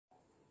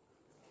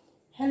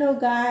Hello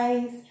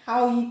guys,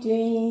 how are you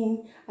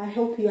doing? I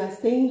hope you are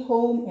staying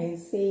home and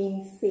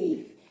staying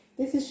safe.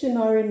 This is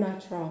Shenore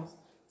Naturals.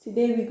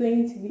 Today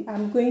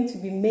I'm going to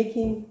be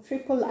making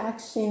triple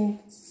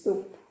action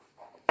soap.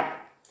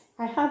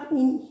 I have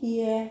in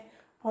here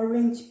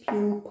orange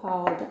peel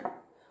powder.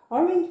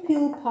 Orange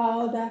peel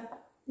powder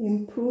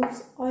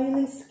improves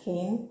oily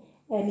skin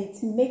and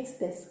it makes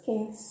the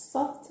skin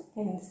soft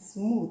and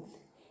smooth.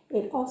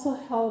 It also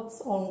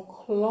helps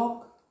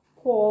unclog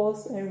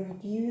pores and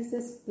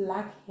reduces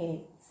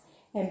blackheads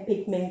and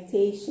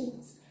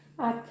pigmentations,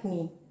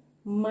 acne,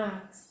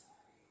 marks,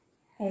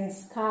 and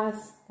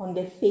scars on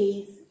the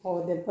face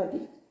or the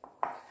body.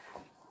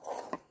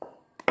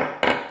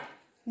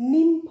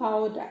 Neem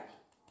powder.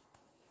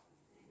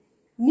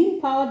 Neem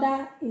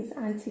powder is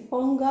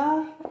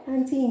antifungal,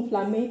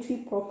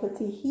 anti-inflammatory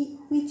property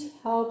which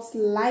helps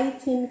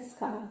lighten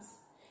scars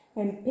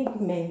and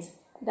pigment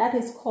that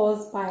is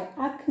caused by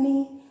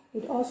acne.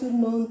 It's also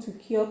known to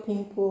cure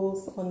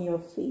pimples on your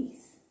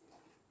face.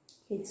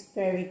 It's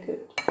very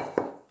good.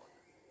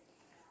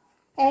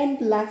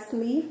 And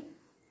lastly,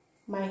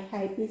 my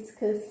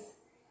hibiscus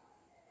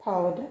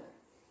powder.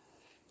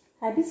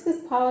 Hibiscus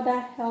powder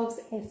helps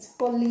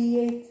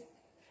exfoliate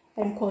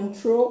and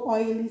control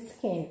oily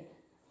skin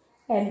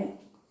and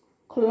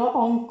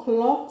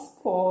unclogs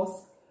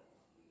pores,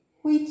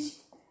 which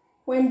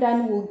when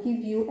done will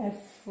give you a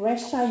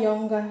fresher,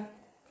 younger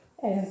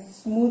and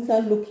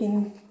smoother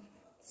looking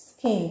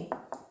skin.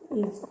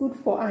 It's good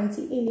for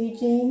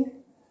anti-aging.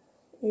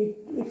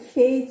 It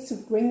fades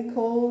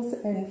wrinkles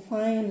and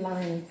fine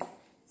lines.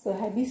 So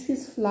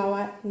hibiscus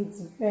flower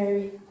is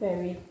very,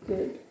 very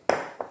good.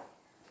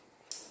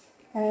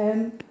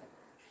 I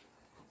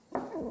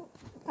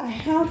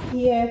have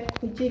here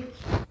kojic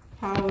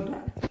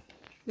powder,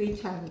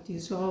 which I've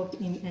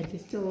dissolved in a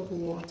distilled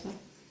water.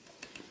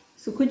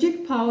 So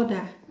kojic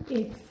powder,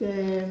 it's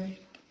a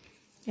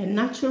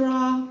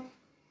natural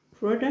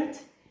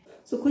product.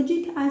 So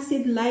kojic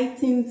acid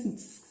lightens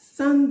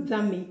sun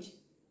damage,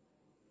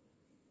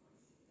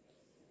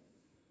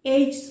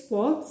 age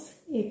spots,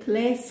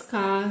 clear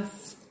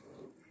scars.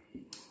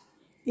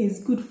 It's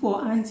good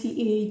for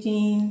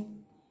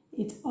anti-aging.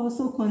 It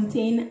also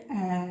contains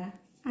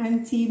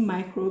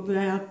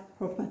antimicrobial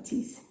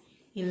properties.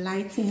 It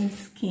lightens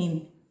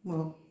skin,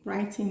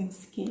 brightens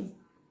skin.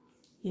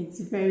 It's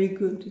very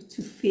good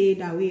to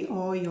fade away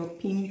all your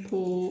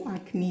pimple,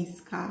 acne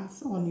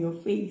scars on your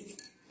face.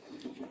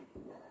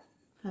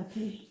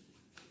 Okay,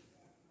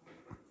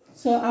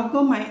 so I've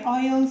got my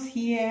oils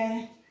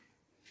here.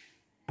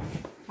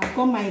 I've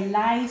got my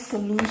lye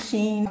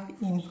solution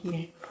in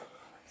here.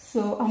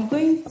 So I'm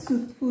going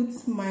to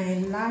put my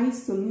lye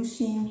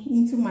solution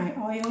into my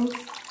oils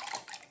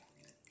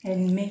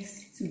and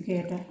mix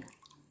together.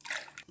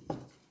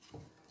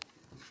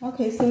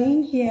 Okay, so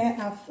in here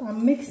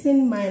I'm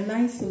mixing my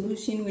lye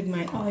solution with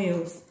my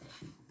oils.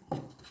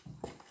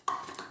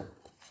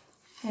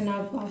 And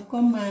I've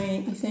got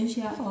my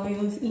essential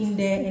oils in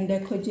there and the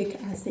kojic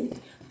acid.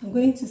 I'm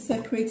going to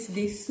separate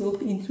this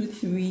soap into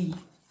three: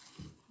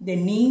 the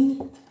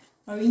neem,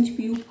 orange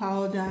peel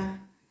powder,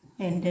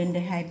 and then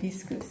the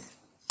hibiscus.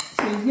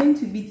 So it's going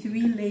to be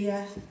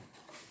 3-layer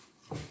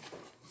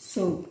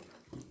soap.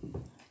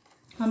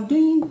 I'm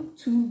doing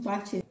 2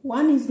 batches.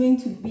 One is going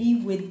to be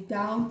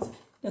without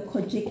the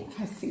kojic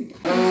acid.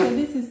 So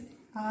this is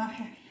our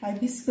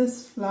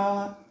hibiscus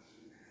flower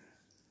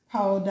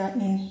powder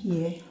in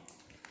here.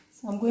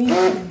 So I'm going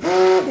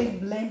to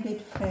blend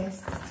it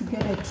first to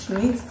get a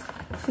trace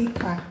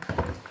thicker.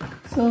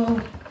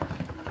 So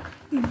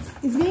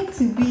it's going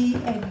to be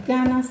a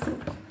Ghana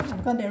soap.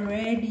 I've got the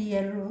red,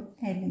 yellow,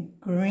 and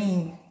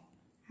green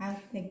as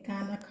the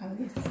Ghana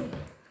color. So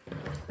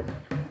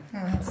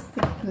I'm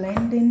still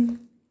blending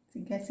to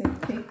get it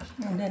thick,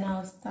 and then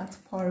I'll start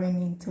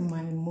pouring into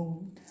my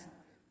mold.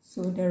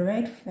 So the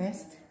red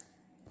first.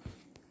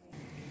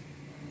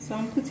 So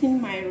I'm putting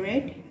my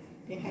red,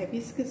 the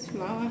hibiscus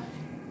flower,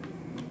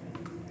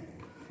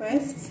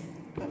 first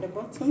at the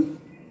bottom.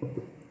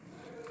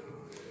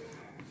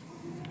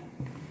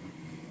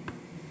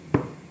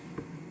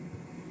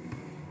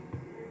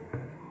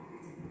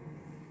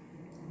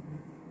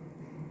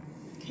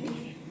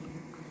 Okay,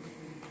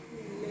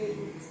 lay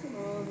it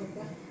all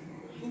over.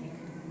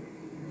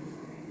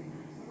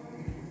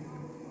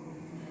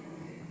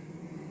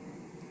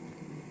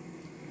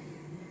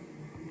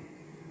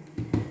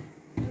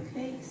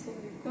 Okay, so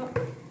we've got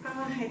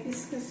our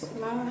hibiscus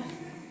flower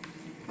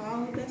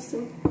powder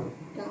soap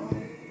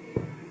down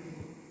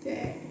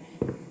there.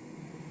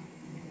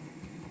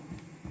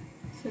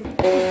 So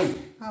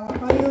our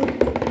oil,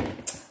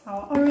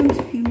 our orange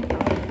peel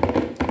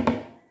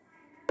powder.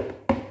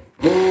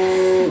 So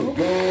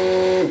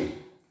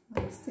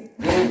I'll stick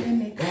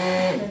in it,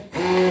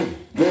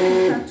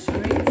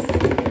 saturate,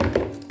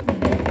 and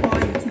then pour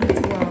it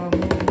into our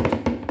mold.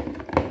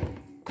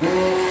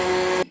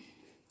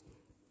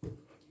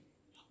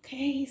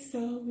 Okay, so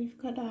we've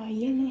got our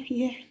yellow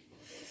here.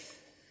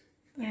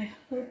 I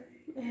hope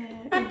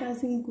it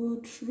doesn't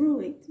go through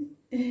it.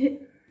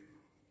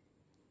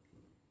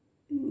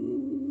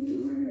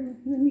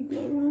 Let me go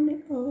around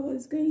it. Oh,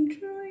 it's going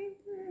dry.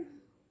 I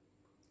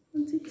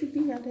want it to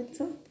be at the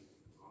top.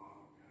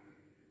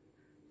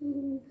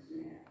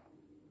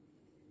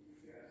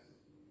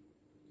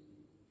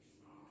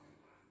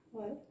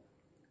 What?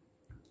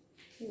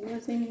 It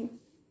wasn't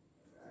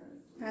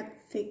that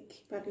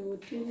thick, but it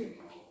would do.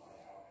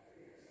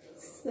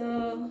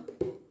 So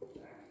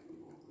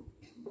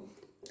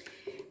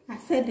I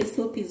said the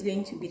soap is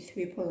going to be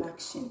triple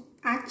action.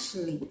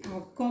 Actually,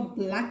 I've got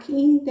black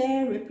in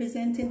there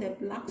representing the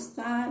black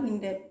star in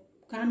the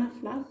Ghana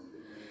flag.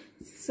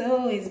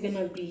 So it's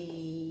gonna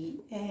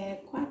be a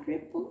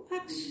quadruple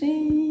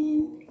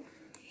action.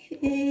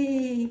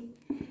 Hey,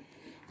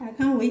 I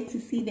can't wait to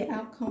see the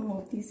outcome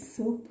of this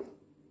soap,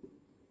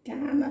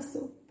 Ghana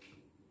soap.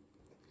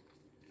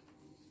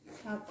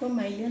 I've got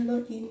my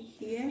yellow in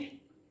here.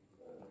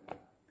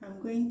 I'm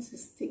going to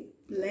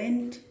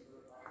blend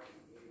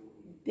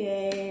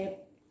the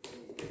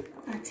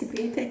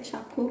activated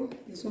charcoal.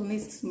 Is only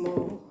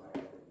small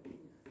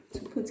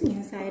to put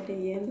inside the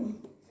yellow.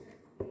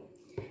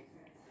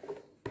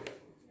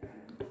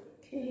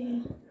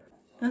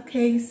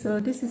 Okay, so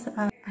this is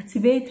our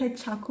activated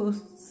charcoal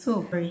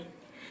soap,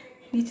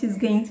 which is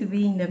going to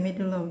be in the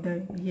middle of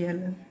the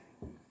yellow.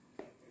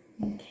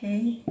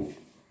 Okay,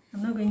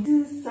 I'm not going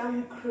to do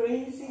some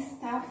crazy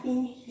stuff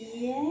in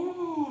here.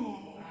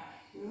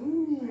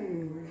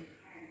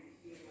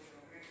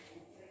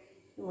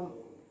 Well,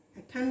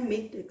 I can't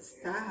make the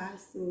star,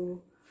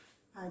 so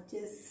I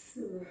just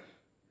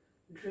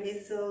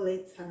drizzle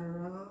it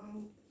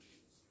around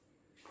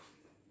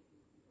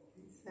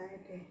inside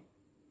the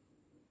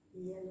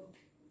yellow,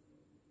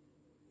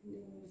 and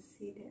then you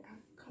see the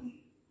outcome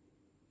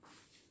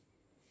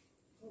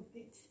of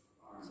it.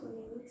 So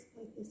it looks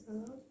like this a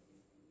lot.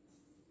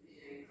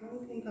 I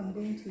don't think I'm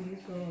going to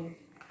use all.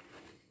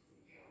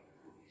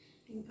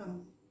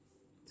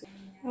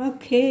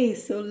 Okay,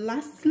 so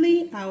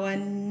lastly, our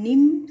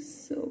neem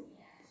soap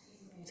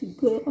to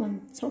go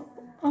on top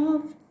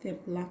of the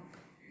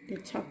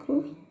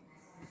charcoal.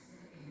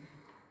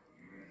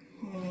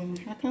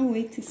 I can't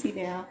wait to see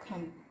the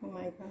outcome. Oh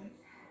my god.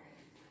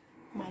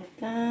 My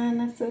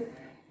Ghana soap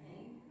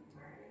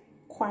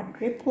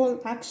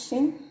quadruple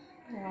action.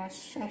 I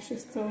should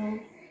still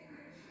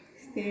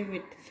stay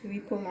with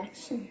triple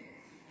action.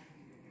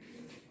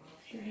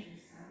 Okay.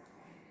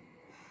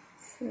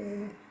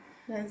 So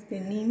that's the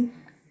neem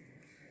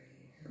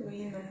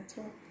going on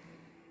top.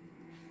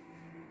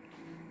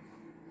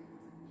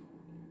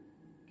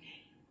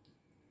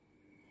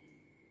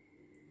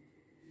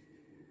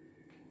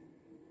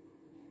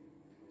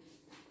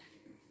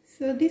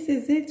 So this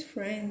is it,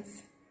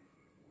 friends.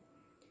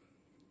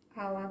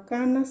 Our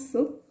Ghana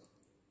soap,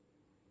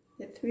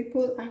 the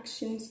triple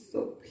action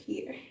soap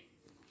here,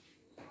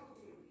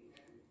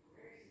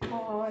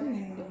 all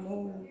in the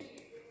mold.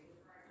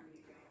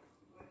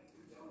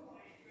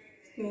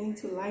 It's going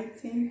to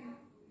lighten,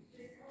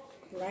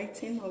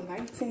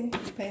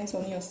 depends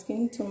on your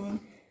skin tone.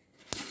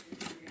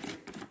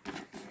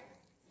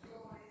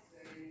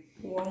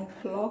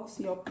 Unclogs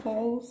your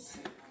pores,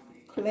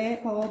 clear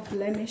all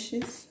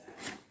blemishes,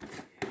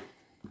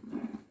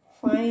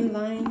 fine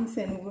lines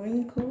and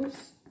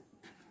wrinkles.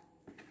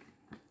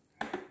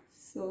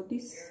 So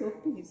this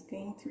soap is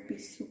going to be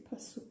super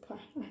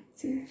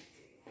active.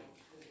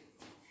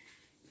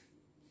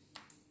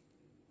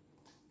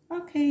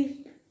 Okay,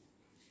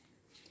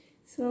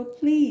 so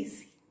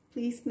please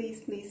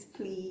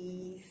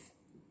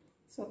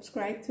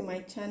subscribe to my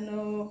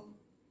channel,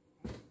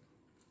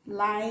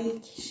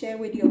 like, share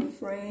with your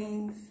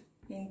friends,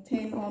 and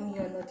turn on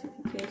your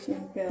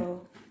notification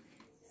bell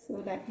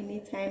so that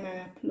anytime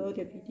I upload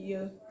a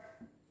video,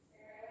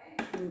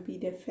 you'll be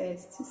the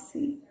first to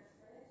see.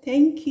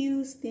 Thank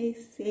you. Stay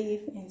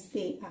safe and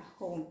stay at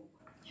home.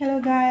 Hello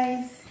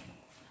guys,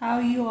 how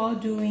are you all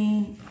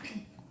doing?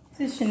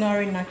 This is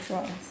Shenore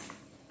Naturals.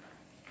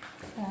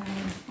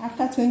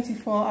 After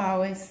 24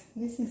 hours,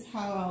 this is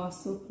how our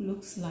soap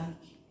looks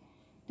like.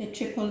 The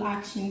triple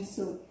action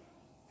soap.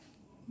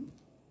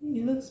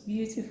 It looks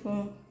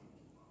beautiful.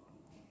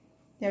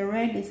 The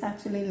red is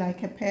actually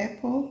like a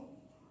purple,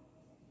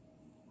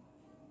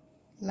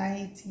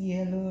 light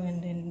yellow,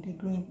 and then the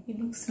green. It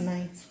looks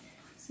nice.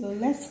 So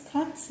let's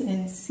cut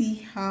and see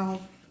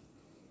how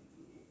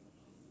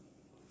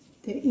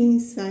the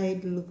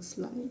inside looks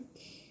like.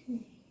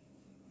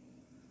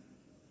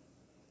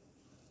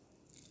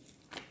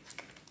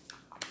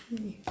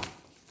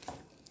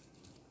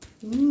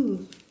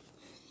 Ooh.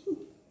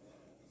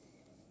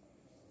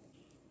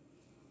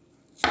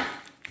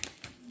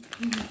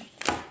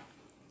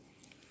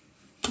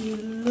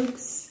 It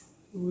looks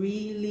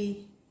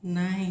really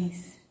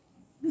nice.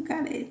 Look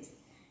at it.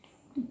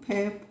 The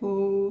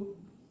purple,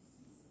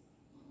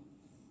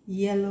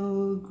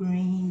 yellow,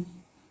 green.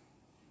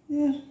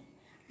 Yeah,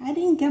 I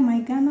didn't get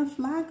my Ghana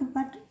flag,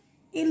 but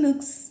it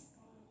looks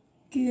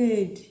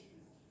good.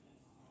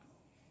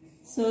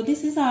 So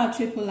this is our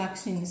triple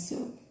action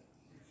soap.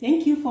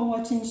 Thank you for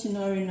watching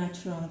Shenore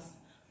Naturals.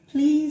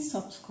 Please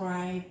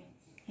subscribe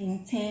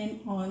and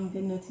turn on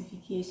the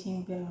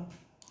notification bell.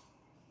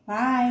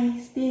 Bye.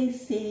 Stay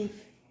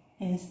safe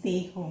and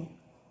stay home.